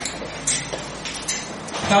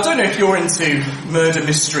Now, I don't know if you're into murder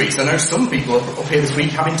mysteries. I know some people up here this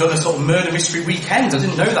week having done a sort of murder mystery weekend. I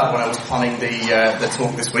didn't know that when I was planning the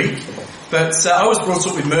talk this week. But I was brought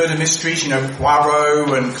up with murder mysteries,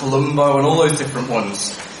 Poirot and Columbo and all those different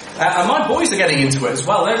ones. And my boys are getting into it as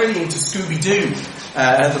well. They're really into Scooby-Doo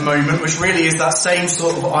at the moment, which really is that same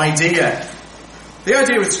sort of idea. The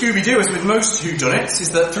idea with Scooby-Doo, as with most whodunits,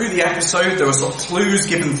 is that through the episode there are sort of clues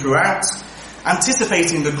given throughout,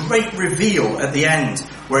 anticipating the great reveal at the end,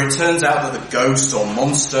 where it turns out that the ghost or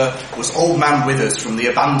monster was Old Man Withers from the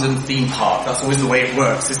abandoned theme park. That's always the way it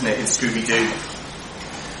works, isn't it, in Scooby-Doo?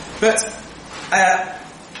 But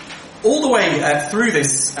all the way through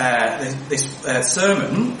this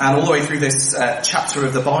sermon, and all the way through this chapter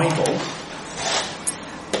of the Bible...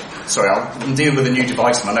 Sorry, I'm dealing with a new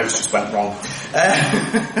device, my notes just went wrong.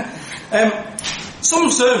 Some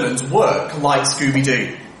sermons work like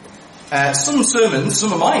Scooby-Doo. Some sermons,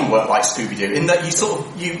 some of mine work like Scooby-Doo, in that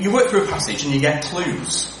you work through a passage and you get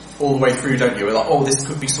clues all the way through, don't you? Like, oh, this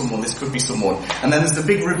could be someone, this could be someone. And then there's the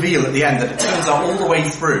big reveal at the end that it turns out all the way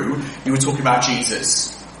through you were talking about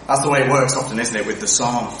Jesus. That's the way it works often, isn't it, with the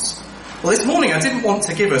Psalms? Well, this morning I didn't want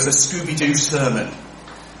to give us a Scooby-Doo sermon.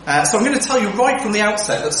 So I'm going to tell you right from the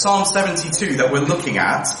outset that Psalm 72 that we're looking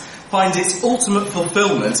at finds its ultimate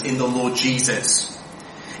fulfillment in the Lord Jesus.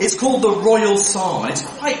 It's called the Royal Psalm, and it's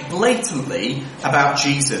quite blatantly about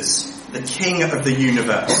Jesus, the King of the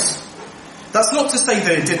universe. That's not to say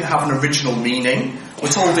that it didn't have an original meaning. We're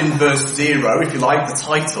told in verse 0, if you like, the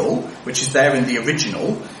title, which is there in the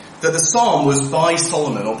original, that the psalm was by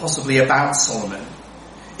Solomon, or possibly about Solomon.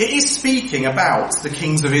 It is speaking about the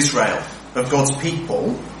kings of Israel, of God's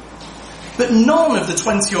people, but none of the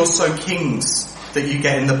 20 or so kings that you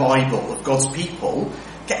get in the Bible of God's people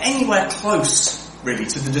get anywhere close, really,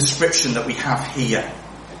 to the description that we have here.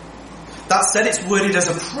 That said, it's worded as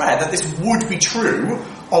a prayer that this would be true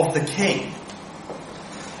of the king.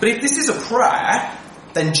 But if this is a prayer,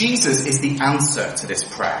 then Jesus is the answer to this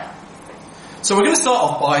prayer. So we're going to start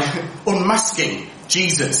off by unmasking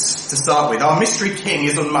Jesus to start with. Our mystery king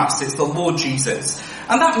is unmasked. It's the Lord Jesus.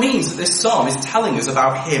 And that means that this psalm is telling us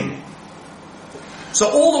about him. So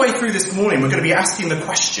all the way through this morning, we're going to be asking the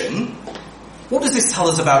question, what does this tell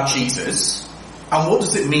us about Jesus? And what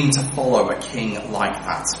does it mean to follow a king like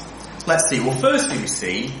that? Let's see. Well, firstly, we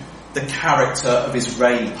see the character of his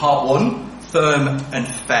reign. Part 1, firm and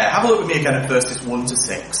fair. Have a look with me again at verses 1 to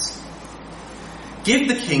 6. Give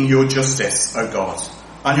the king your justice, O God,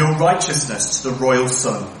 and your righteousness to the royal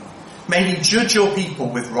son. May he judge your people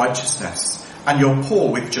with righteousness, and your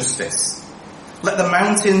poor with justice. Let the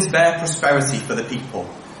mountains bear prosperity for the people,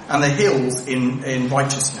 and the hills in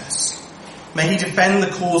righteousness. May he defend the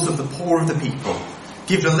cause of the poor of the people,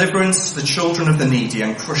 give deliverance to the children of the needy,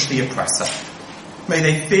 and crush the oppressor. May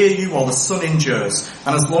they fear you while the sun endures,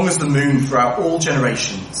 and as long as the moon throughout all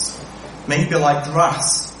generations. May he be like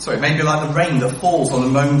may be like the rain that falls on the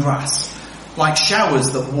mown grass, like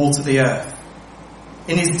showers that water the earth.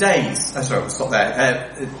 In his days, showers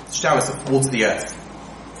that water the earth.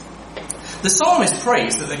 The psalmist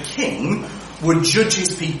prays that the king would judge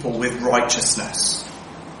his people with righteousness.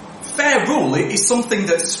 Fair rule is something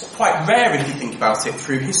that's quite rare if you think about it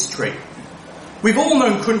through history. We've all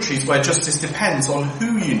known countries where justice depends on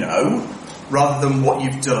who you know rather than what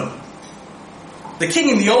you've done. The king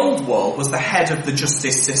in the old world was the head of the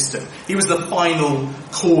justice system. He was the final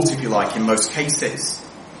court, if you like, in most cases.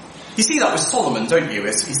 You see that with Solomon, don't you?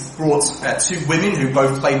 He's brought 2 women who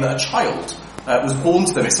both claim that a child was born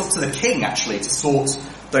to them. It's up to the king, actually, to sort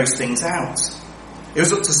those things out. It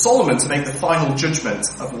was up to Solomon to make the final judgment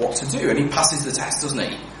of what to do, and he passes the test, doesn't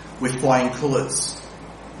he, with flying colours.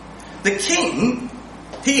 The king,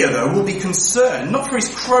 here though, will be concerned not for his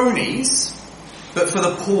cronies, but for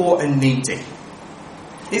the poor and needy.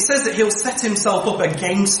 It says that he'll set himself up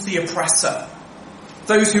against the oppressor,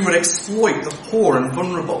 those who would exploit the poor and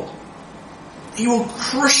vulnerable. He will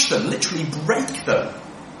crush them, literally break them,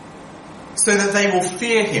 so that they will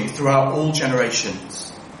fear him throughout all generations.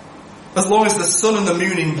 As long as the sun and the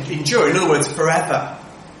moon endure, in other words, forever.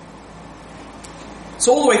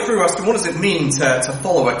 So all the way through, asking, what does it mean to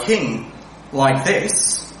follow a king like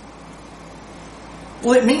this?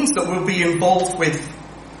 Well, it means that we'll be involved with...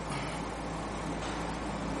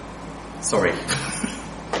 Sorry.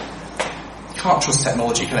 Can't trust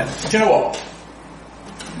technology, can it? Do you know what?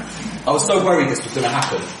 I was so worried this was going to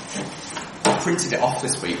happen. I printed it off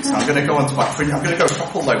this week, so I'm going to go onto my print. I'm going to go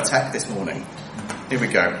proper low tech this morning. Here we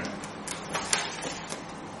go.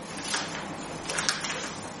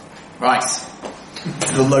 Right. This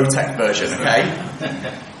is the low tech version,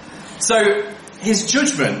 okay? So, his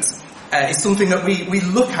judgment is something that we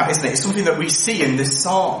look at, isn't it? It's something that we see in this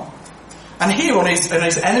psalm. And here on his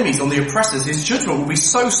enemies, on the oppressors, his judgment will be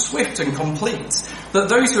so swift and complete that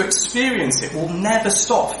those who experience it will never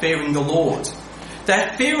stop fearing the Lord.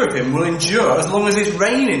 Their fear of him will endure as long as his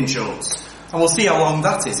reign endures. And we'll see how long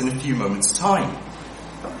that is in a few moments' time.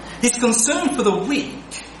 His concern for the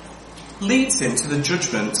weak leads him to the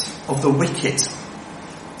judgment of the wicked.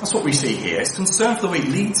 That's what we see here. His concern for the weak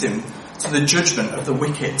leads him to the judgment of the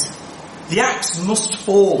wicked. The axe must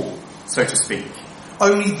fall, so to speak.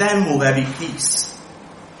 Only then will there be peace.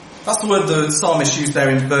 That's the word the psalmist used there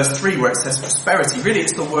in verse 3 where it says prosperity. Really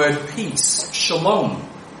it's the word peace, shalom.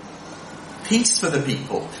 Peace for the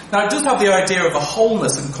people. Now it does have the idea of a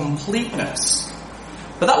wholeness and completeness.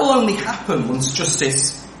 But that will only happen once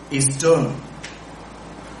justice is done.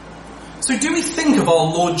 So do we think of our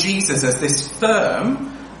Lord Jesus as this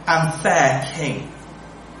firm and fair king?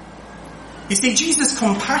 You see, Jesus'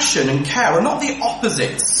 compassion and care are not the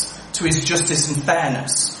opposites to his justice and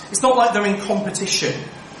fairness. It's not like they're in competition.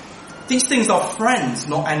 These things are friends,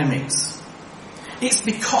 not enemies. It's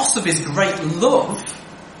because of his great love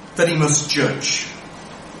that he must judge.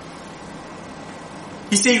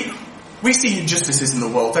 You see, we see injustices in the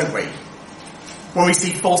world, don't we? When we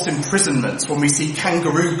see false imprisonments, when we see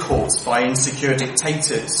kangaroo courts by insecure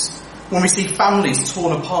dictators, when we see families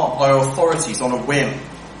torn apart by authorities on a whim.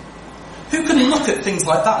 Who can look at things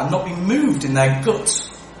like that and not be moved in their gut?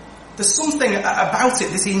 There's something about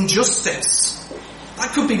it, this injustice.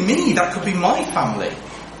 That could be me, that could be my family.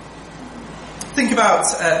 Think about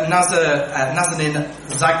Nazanin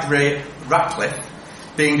Zaghari Ratcliffe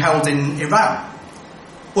being held in Iran,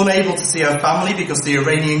 unable to see her family because the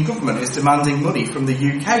Iranian government is demanding money from the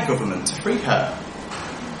UK government to free her.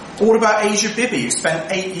 Or what about Asia Bibi, who spent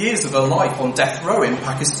 8 years of her life on death row in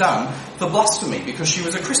Pakistan for blasphemy because she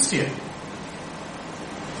was a Christian?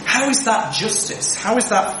 How is that justice? How is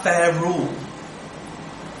that fair rule?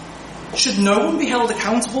 Should no one be held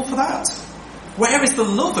accountable for that? Where is the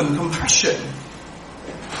love and compassion?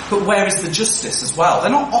 But where is the justice as well?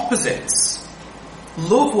 They're not opposites.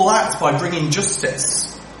 Love will act by bringing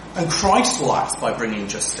justice, and Christ will act by bringing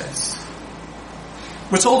justice.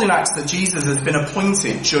 We're told in Acts that Jesus has been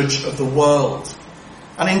appointed judge of the world.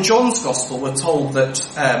 And in John's Gospel we're told that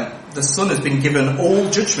the Son has been given all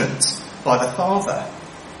judgment by the Father.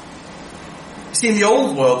 You see, in the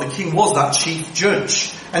old world, the king was that chief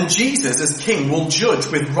judge. And Jesus, as king, will judge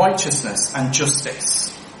with righteousness and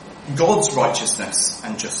justice. God's righteousness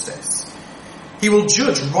and justice. He will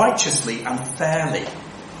judge righteously and fairly.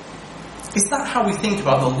 Is that how we think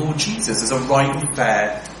about the Lord Jesus, as a right and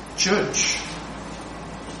fair judge?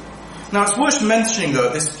 Now, it's worth mentioning, though,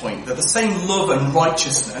 at this point, that the same love and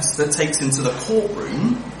righteousness that takes him to the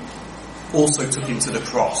courtroom also took him to the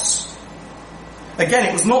cross. Again,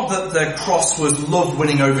 it was not that the cross was love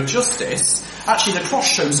winning over justice. Actually, the cross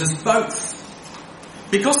shows us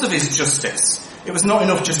both. Because of his justice, it was not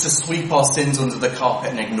enough just to sweep our sins under the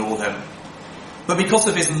carpet and ignore them. But because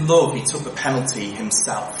of his love, he took the penalty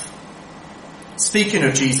himself. Speaking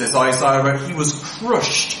of Jesus, Isaiah wrote, he was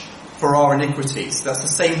crushed for our iniquities. That's the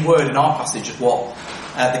same word in our passage of what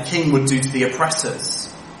the king would do to the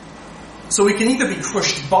oppressors. So we can either be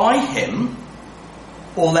crushed by him,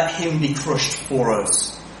 or let him be crushed for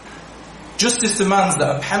us. Justice demands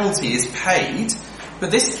that a penalty is paid,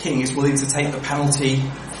 but this king is willing to take the penalty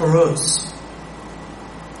for us.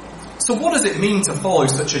 So what does it mean to follow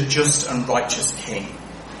such a just and righteous king?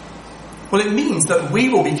 Well, it means that we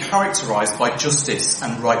will be characterized by justice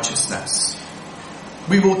and righteousness.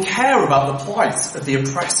 We will care about the plight of the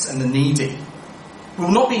oppressed and the needy. We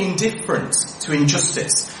will not be indifferent to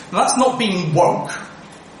injustice. Now, that's not being woke.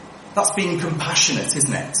 That's being compassionate,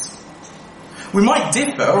 isn't it? We might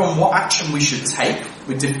differ on what action we should take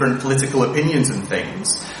with different political opinions and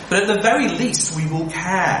things, but at the very least we will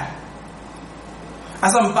care.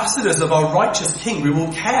 As ambassadors of our righteous King, we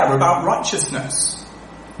will care about righteousness.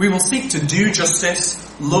 We will seek to do justice,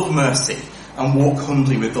 love mercy, and walk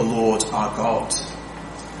humbly with the Lord our God.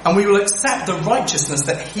 And we will accept the righteousness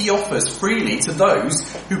that he offers freely to those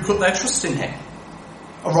who put their trust in him.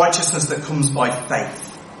 A righteousness that comes by faith.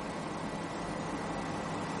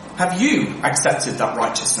 Have you accepted that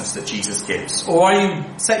righteousness that Jesus gives? Or are you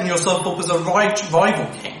setting yourself up as a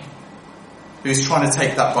rival king who's trying to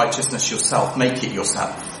take that righteousness yourself, make it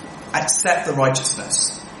yourself? Accept the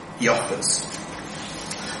righteousness he offers.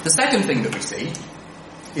 The second thing that we see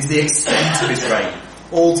is the extent of his reign,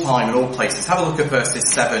 all time and all places. Have a look at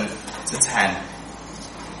verses 7 to 10.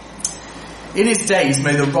 In his days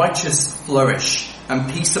may the righteous flourish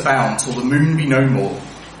and peace abound till the moon be no more.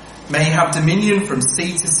 May he have dominion from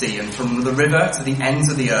sea to sea and from the river to the ends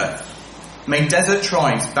of the earth. May desert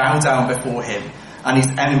tribes bow down before him, and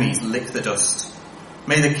his enemies lick the dust.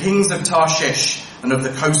 May the kings of Tarshish and of the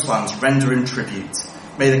coastlands render him tribute.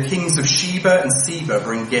 May the kings of Sheba and Seba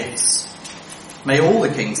bring gifts. May all the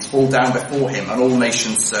kings fall down before him, and all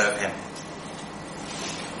nations serve him.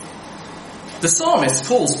 The psalmist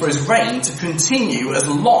calls for his reign to continue as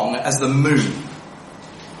long as the moon.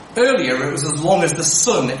 Earlier it was as long as the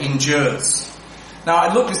sun endures. Now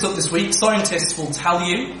I looked this up this week. Scientists will tell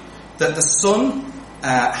you that the sun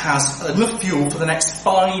has enough fuel for the next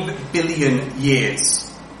 5 billion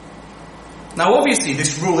years. Now obviously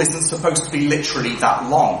this rule isn't supposed to be literally that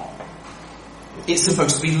long. It's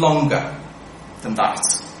supposed to be longer than that.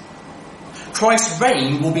 Christ's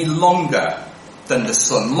reign will be longer than the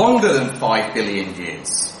sun, longer than 5 billion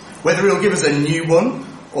years. Whether he'll give us a new one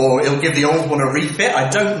or he'll give the old one a refit, I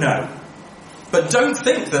don't know. But don't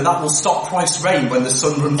think that that will stop Christ's reign when the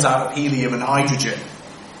sun runs out of helium and hydrogen.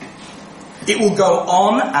 It will go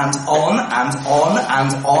on and on and on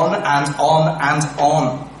and on and on and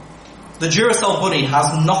on. The Duracell bunny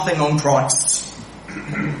has nothing on Christ.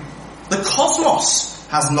 The cosmos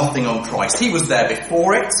has nothing on Christ. He was there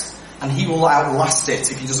before it, and he will outlast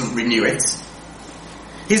it if he doesn't renew it.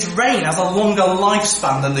 His reign has a longer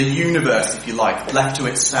lifespan than the universe, if you like, left to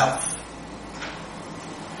itself.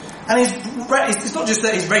 And it's not just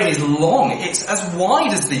that his reign is long, it's as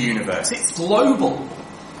wide as the universe. It's global.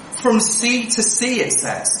 From sea to sea, it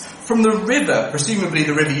says. From the river, presumably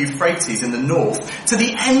the river Euphrates in the north, to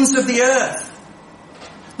the ends of the earth.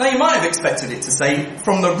 Now you might have expected it to say,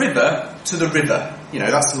 from the river to the river. You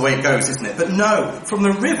know, that's the way it goes, isn't it? But no, from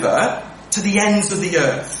the river to the ends of the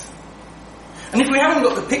earth. And if we haven't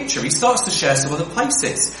got the picture, he starts to share some of the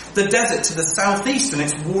places. The desert to the southeast and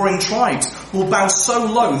its warring tribes will bow so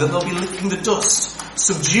low that they'll be licking the dust,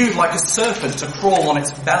 subdued like a serpent to crawl on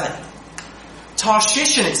its belly.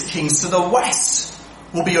 Tarshish and its kings to the west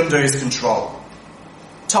will be under his control.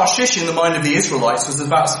 Tarshish in the mind of the Israelites was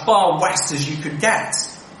about as far west as you could get.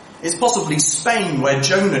 It's possibly Spain where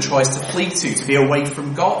Jonah tries to flee to be away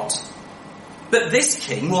from God. But this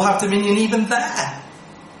king will have dominion even there.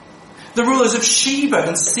 The rulers of Sheba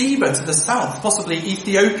and Seba to the south, possibly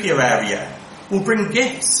Ethiopia area, will bring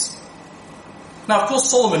gifts. Now, of course,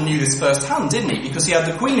 Solomon knew this firsthand, didn't he? Because he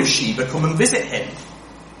had the Queen of Sheba come and visit him.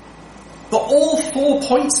 But all 4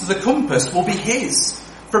 points of the compass will be his,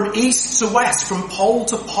 from east to west, from pole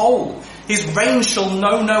to pole. His reign shall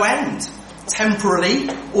know no end, temporally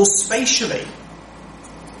or spatially.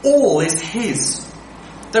 All is his.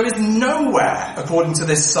 There is nowhere, according to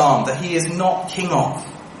this psalm, that he is not king of.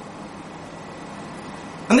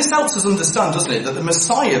 And this helps us understand, doesn't it, that the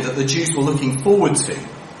Messiah that the Jews were looking forward to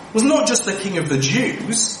was not just the king of the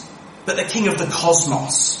Jews, but the king of the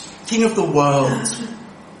cosmos, king of the world.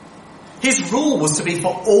 His rule was to be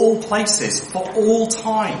for all places, for all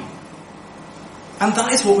time. And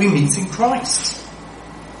that is what we meet in Christ.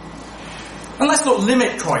 And let's not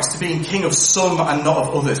limit Christ to being king of some and not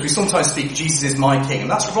of others. We sometimes speak, Jesus is my king,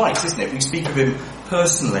 and that's right, isn't it? We speak of him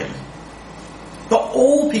personally. But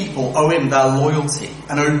all people owe him their loyalty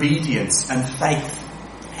and obedience and faith.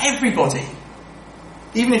 Everybody.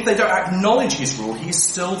 Even if they don't acknowledge his rule, he is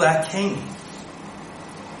still their king.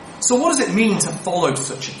 So what does it mean to follow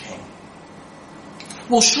such a king?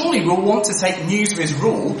 Well, surely we'll want to take news of his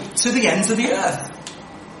rule to the ends of the earth.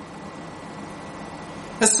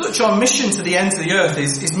 As such, our mission to the ends of the earth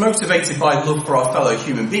is motivated by love for our fellow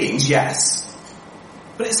human beings, yes.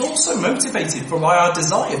 But it's also motivated by our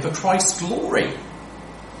desire for Christ's glory.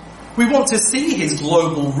 We want to see his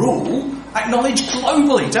global rule acknowledged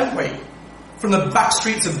globally, don't we? From the back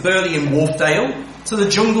streets of Burley and Wharfdale to the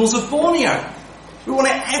jungles of Borneo. We want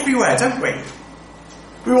it everywhere, don't we?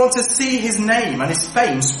 We want to see his name and his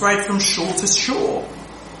fame spread from shore to shore.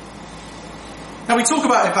 Now we talk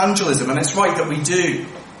about evangelism, and it's right that we do.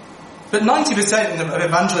 But 90% of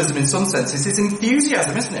evangelism in some senses is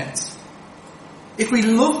enthusiasm, isn't it? If we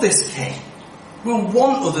love this king, we'll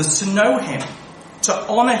want others to know him, to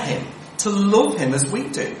honour him, to love him as we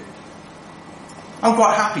do. I'm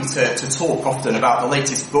quite happy to talk often about the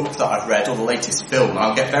latest book that I've read or the latest film, and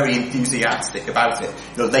I'll get very enthusiastic about it.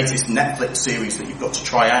 The latest Netflix series that you've got to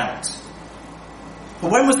try out.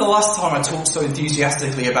 But when was the last time I talked so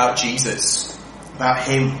enthusiastically about Jesus? About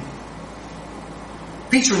him?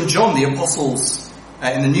 Peter and John, the apostles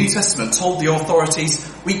in the New Testament, told the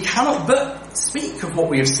authorities, we cannot but speak of what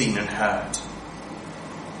we have seen and heard.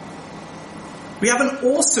 We have an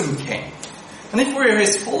awesome king. And if we're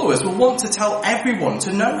his followers, we'll want to tell everyone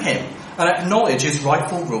to know him and acknowledge his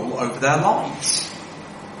rightful rule over their lives.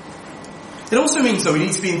 It also means that we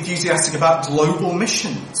need to be enthusiastic about global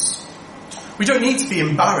missions. We don't need to be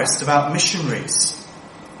embarrassed about missionaries.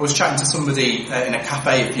 I was chatting to somebody in a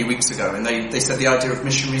cafe a few weeks ago, and they said the idea of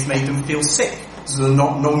missionaries made them feel sick, because they're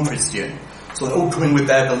not non-Christian, so they're all coming with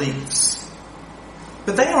their beliefs.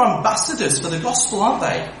 But they are ambassadors for the gospel, aren't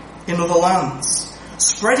they, in other lands,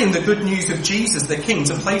 spreading the good news of Jesus the King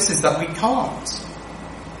to places that we can't.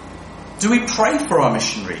 Do we pray for our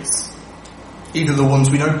missionaries? Either the ones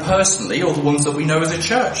we know personally or the ones that we know as a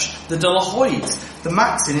church, the De La Hoyds, the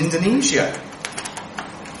Macs in Indonesia.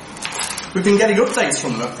 We've been getting updates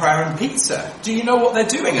from them at Prayer and Pizza. Do you know what they're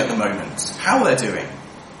doing at the moment? How they're doing?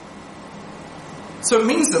 So it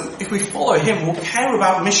means that if we follow him, we'll care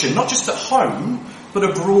about mission, not just at home, but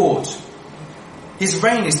abroad. His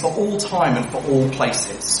reign is for all time and for all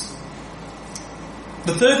places.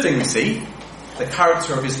 The third thing we see, the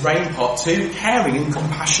character of his reign, part 2, caring and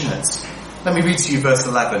compassionate. Let me read to you verse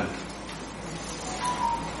 11.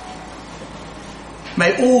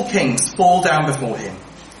 May all kings fall down before him.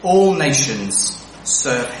 All nations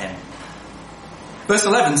serve him. Verse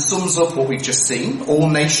 11 sums up what we've just seen. All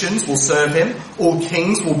nations will serve him. All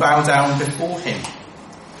kings will bow down before him.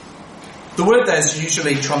 The word there is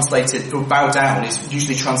usually translated, or bow down, is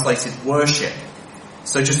usually translated worship.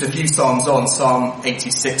 So just a few psalms on, Psalm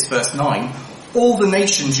 86 verse 9. All the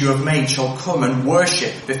nations you have made shall come and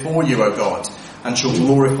worship before you, O God, and shall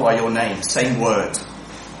glorify your name. Same word.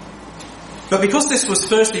 But because this was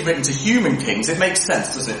firstly written to human kings, it makes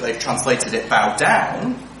sense, doesn't it? They've translated it bow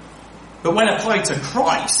down. But when applied to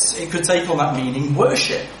Christ, it could take on that meaning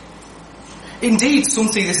worship. Indeed, some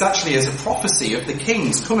see this actually as a prophecy of the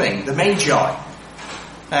kings coming, the Magi,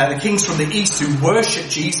 the kings from the east who worship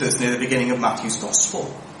Jesus near the beginning of Matthew's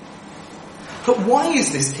Gospel. But why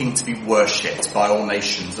is this king to be worshipped by all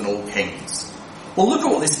nations and all kings? Well, look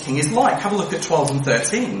at what this king is like. Have a look at 12 and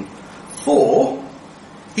 13. For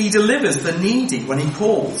he delivers the needy when he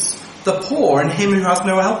calls, the poor and him who has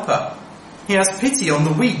no helper. He has pity on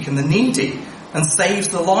the weak and the needy, and saves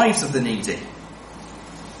the lives of the needy.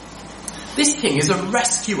 This king is a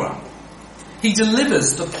rescuer. He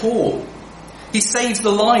delivers the poor. He saves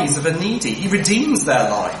the lives of the needy. He redeems their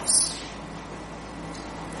lives.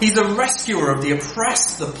 He's a rescuer of the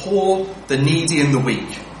oppressed, the poor, the needy and the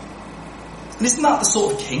weak. And isn't that the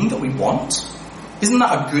sort of king that we want? Isn't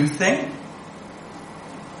that a good thing?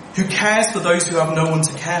 Who cares for those who have no one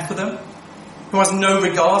to care for them? Who has no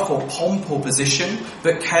regard for pomp or position,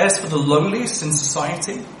 but cares for the lowliest in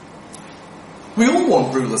society? We all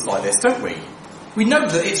want rulers like this, don't we? We know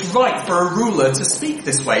that it's right for a ruler to speak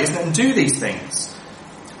this way, isn't it, and do these things.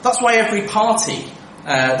 That's why every party,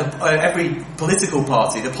 every political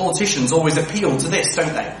party, the politicians always appeal to this,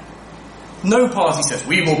 don't they? No party says,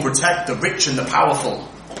 we will protect the rich and the powerful.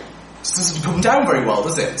 This doesn't come down very well,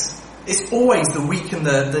 does it? It's always the weak and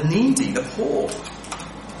the needy, the poor.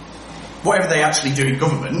 Whatever they actually do in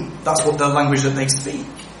government, that's what the language that they speak.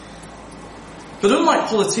 But unlike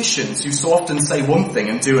politicians who so often say one thing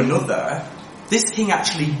and do another, this king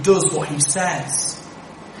actually does what he says.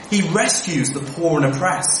 He rescues the poor and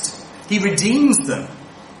oppressed. He redeems them.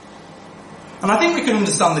 And I think we can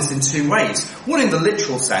understand this in two ways. One, in the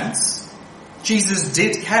literal sense. Jesus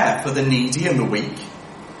did care for the needy and the weak.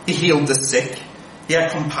 He healed the sick. He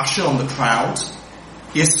had compassion on the crowd.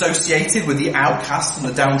 He associated with the outcast and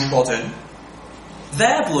the downtrodden.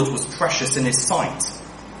 Their blood was precious in his sight.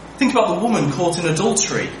 Think about the woman caught in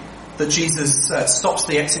adultery that Jesus stops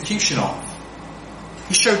the execution of.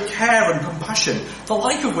 He showed care and compassion, the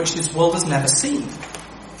like of which this world has never seen.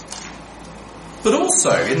 But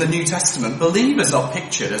also, in the New Testament, believers are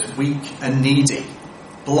pictured as weak and needy,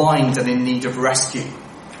 blind and in need of rescue.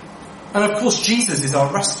 And of course, Jesus is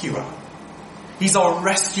our rescuer. He's our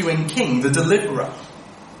rescuing king, the deliverer.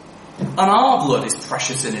 And our blood is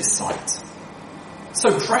precious in his sight.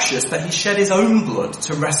 So precious that he shed his own blood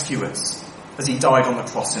to rescue us as he died on the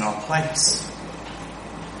cross in our place.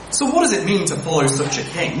 So what does it mean to follow such a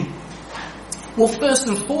king? Well, first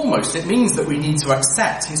and foremost, it means that we need to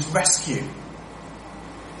accept his rescue.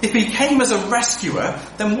 If he came as a rescuer,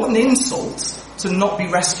 then what an insult to not be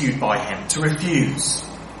rescued by him, to refuse.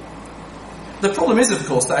 The problem is, of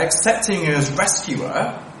course, that accepting him as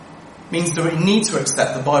rescuer means that we need to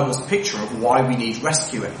accept the Bible's picture of why we need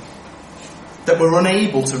rescuing. That we're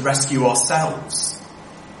unable to rescue ourselves.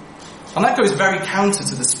 And that goes very counter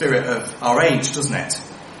to the spirit of our age, doesn't it?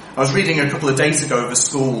 I was reading a couple of days ago of a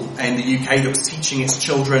school in the UK that was teaching its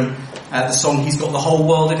children the song He's Got the Whole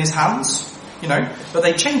World in His Hands, but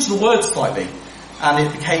they changed the words slightly and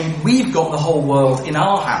it became We've Got the Whole World in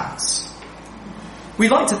Our Hands. We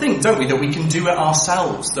like to think, don't we, that we can do it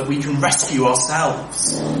ourselves, that we can rescue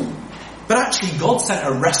ourselves. But actually God sent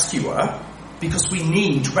a rescuer because we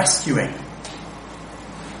need rescuing.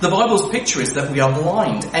 The Bible's picture is that we are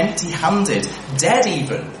blind, empty-handed, dead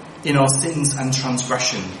even in our sins and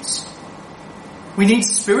transgressions. We need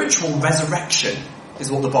spiritual resurrection,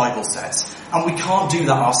 is what the Bible says. And we can't do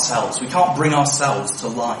that ourselves. We can't bring ourselves to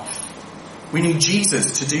life. We need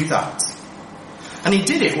Jesus to do that. And he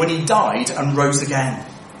did it when he died and rose again.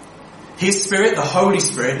 His Spirit, the Holy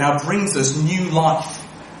Spirit, now brings us new life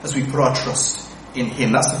as we put our trust in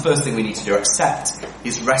him. That's the first thing we need to do, accept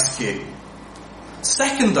his rescue.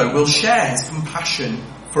 Second, though, we'll share his compassion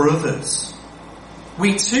for others.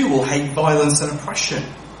 We too will hate violence and oppression.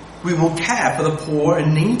 We will care for the poor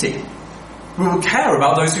and needy. We will care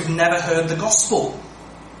about those who've never heard the gospel.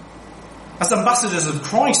 As ambassadors of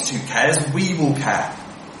Christ who cares, we will care.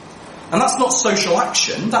 And that's not social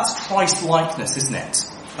action, that's Christ-likeness, isn't it?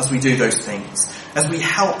 As we do those things, as we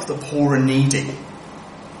help the poor and needy.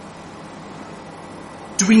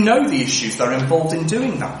 Do we know the issues that are involved in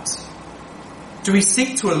doing that? Do we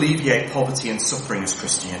seek to alleviate poverty and suffering as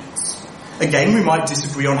Christians? Again, we might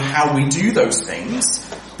disagree on how we do those things,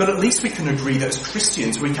 but at least we can agree that as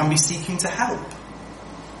Christians we can be seeking to help.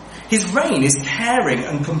 His reign is caring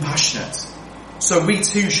and compassionate, so we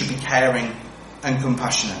too should be caring and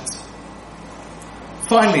compassionate.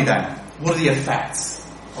 Finally then, what are the effects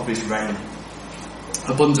of his reign?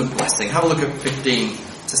 Abundant blessing. Have a look at 15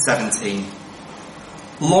 to 17.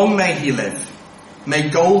 Long may he live. May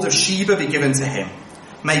gold of Sheba be given to him.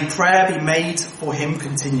 May prayer be made for him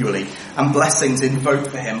continually, and blessings invoked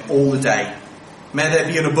for him all the day. May there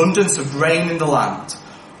be an abundance of grain in the land.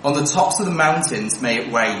 On the tops of the mountains may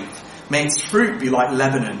it wave. May its fruit be like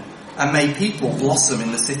Lebanon, and may people blossom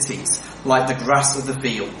in the cities, like the grass of the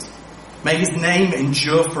field. May his name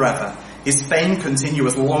endure forever, his fame continue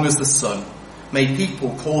as long as the sun. May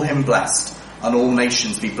people call him blessed, and all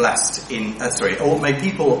nations be blessed in, may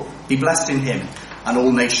people be blessed in him, and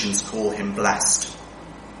all nations call him blessed.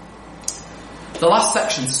 The last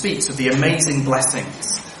section speaks of the amazing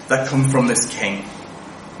blessings that come from this king.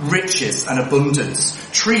 Riches and abundance,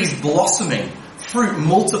 trees blossoming, fruit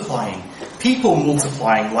multiplying, people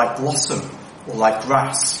multiplying like blossom or like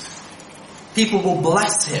grass. People will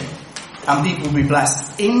bless him, and people will be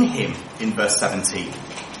blessed in him, in verse 17.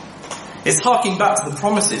 It's harking back to the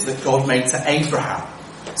promises that God made to Abraham.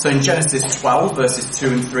 So in Genesis 12, verses 2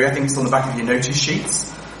 and 3, I think it's on the back of your notice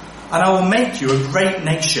sheets. And I will make you a great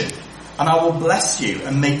nation, and I will bless you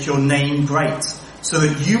and make your name great, so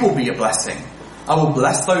that you will be a blessing. I will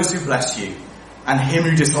bless those who bless you, and him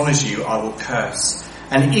who dishonors you I will curse.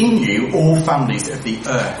 And in you all families of the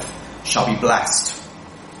earth shall be blessed.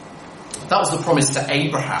 That was the promise to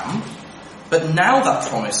Abraham, but now that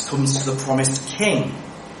promise comes to the promised king.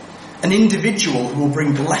 An individual who will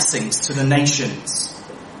bring blessings to the nations,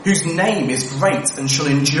 whose name is great and shall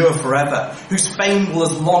endure forever, whose fame will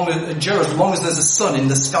endure as long as there's a sun in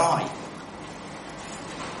the sky.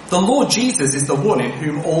 The Lord Jesus is the one in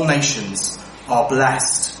whom all nations are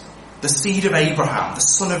blessed. The seed of Abraham, the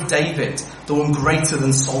son of David, the one greater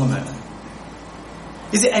than Solomon.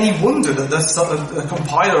 Is it any wonder that the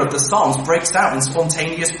compiler of the Psalms breaks out in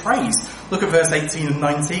spontaneous praise? Look at verse 18 and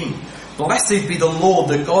 19. Blessed be the Lord,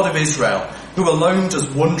 the God of Israel, who alone does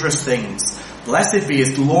wondrous things. Blessed be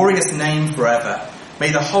his glorious name forever.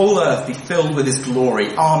 May the whole earth be filled with his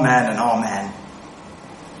glory. Amen and amen.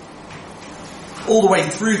 All the way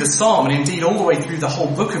through the psalm, and indeed all the way through the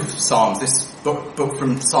whole book of Psalms, this book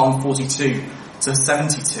from Psalm 42 to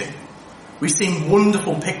 72, we've seen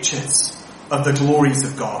wonderful pictures of the glories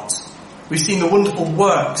of God. We've seen the wonderful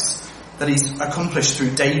works that he's accomplished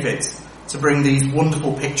through David to bring these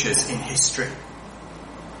wonderful pictures in history.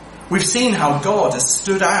 We've seen how God has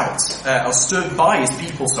stood by his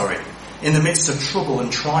people, in the midst of trouble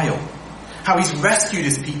and trial. How he's rescued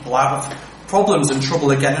his people out of problems and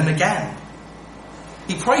trouble again and again.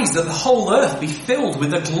 He prays that the whole earth be filled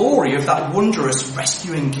with the glory of that wondrous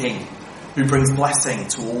rescuing king who brings blessing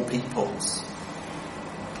to all peoples.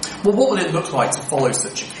 Well, what will it look like to follow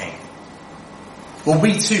such a king? Well,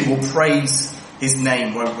 we too will praise his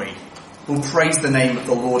name, won't we? We'll praise the name of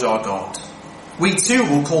the Lord our God. We too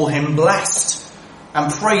will call him blessed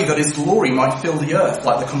and pray that his glory might fill the earth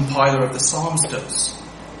like the compiler of the Psalms does.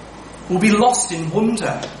 We'll be lost in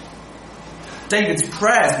wonder. David's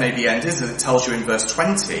prayers may be ended, as it tells you in verse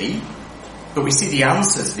 20, but we see the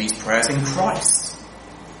answers to these prayers in Christ.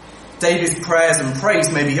 David's prayers and praise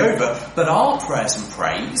may be over, but our prayers and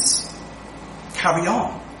praise carry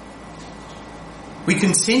on. We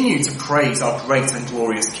continue to praise our great and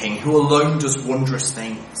glorious King, who alone does wondrous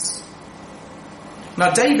things.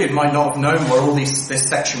 Now, David might not have known where all this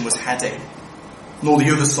section was heading, nor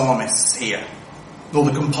the other psalmists here, nor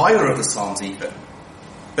the compiler of the Psalms even.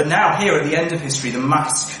 But now here at the end of history, the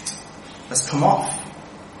mask has come off.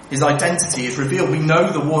 His identity is revealed. We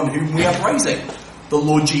know the one whom we are praising, the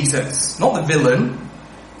Lord Jesus. Not the villain,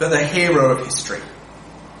 but the hero of history.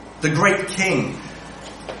 The great king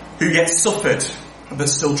who yet suffered but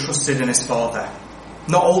still trusted in his Father.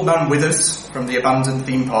 Not Old Man Withers from the abandoned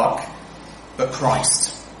theme park, but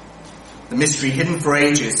Christ. The mystery hidden for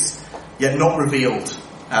ages, yet not revealed,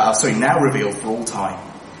 now revealed for all time.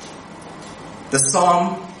 The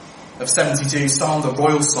Psalm of 72, Psalm, the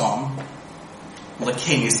royal psalm, well, the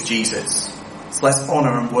King is Jesus. So let's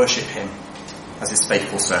honour and worship him as his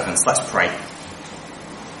faithful servants. Let's pray.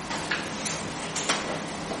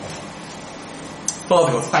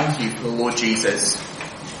 Father God, thank you for the Lord Jesus.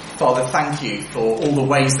 Father, thank you for all the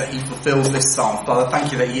ways that he fulfills this psalm. Father,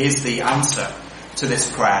 thank you that he is the answer to this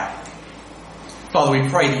prayer. Father, we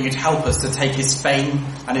pray that you'd help us to take his fame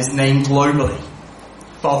and his name globally.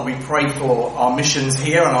 Father, we pray for our missions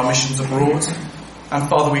here and our missions abroad. And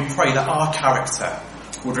Father, we pray that our character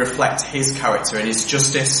would reflect his character in his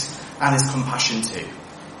justice and his compassion too.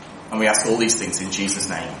 And we ask all these things in Jesus'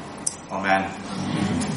 name. Amen.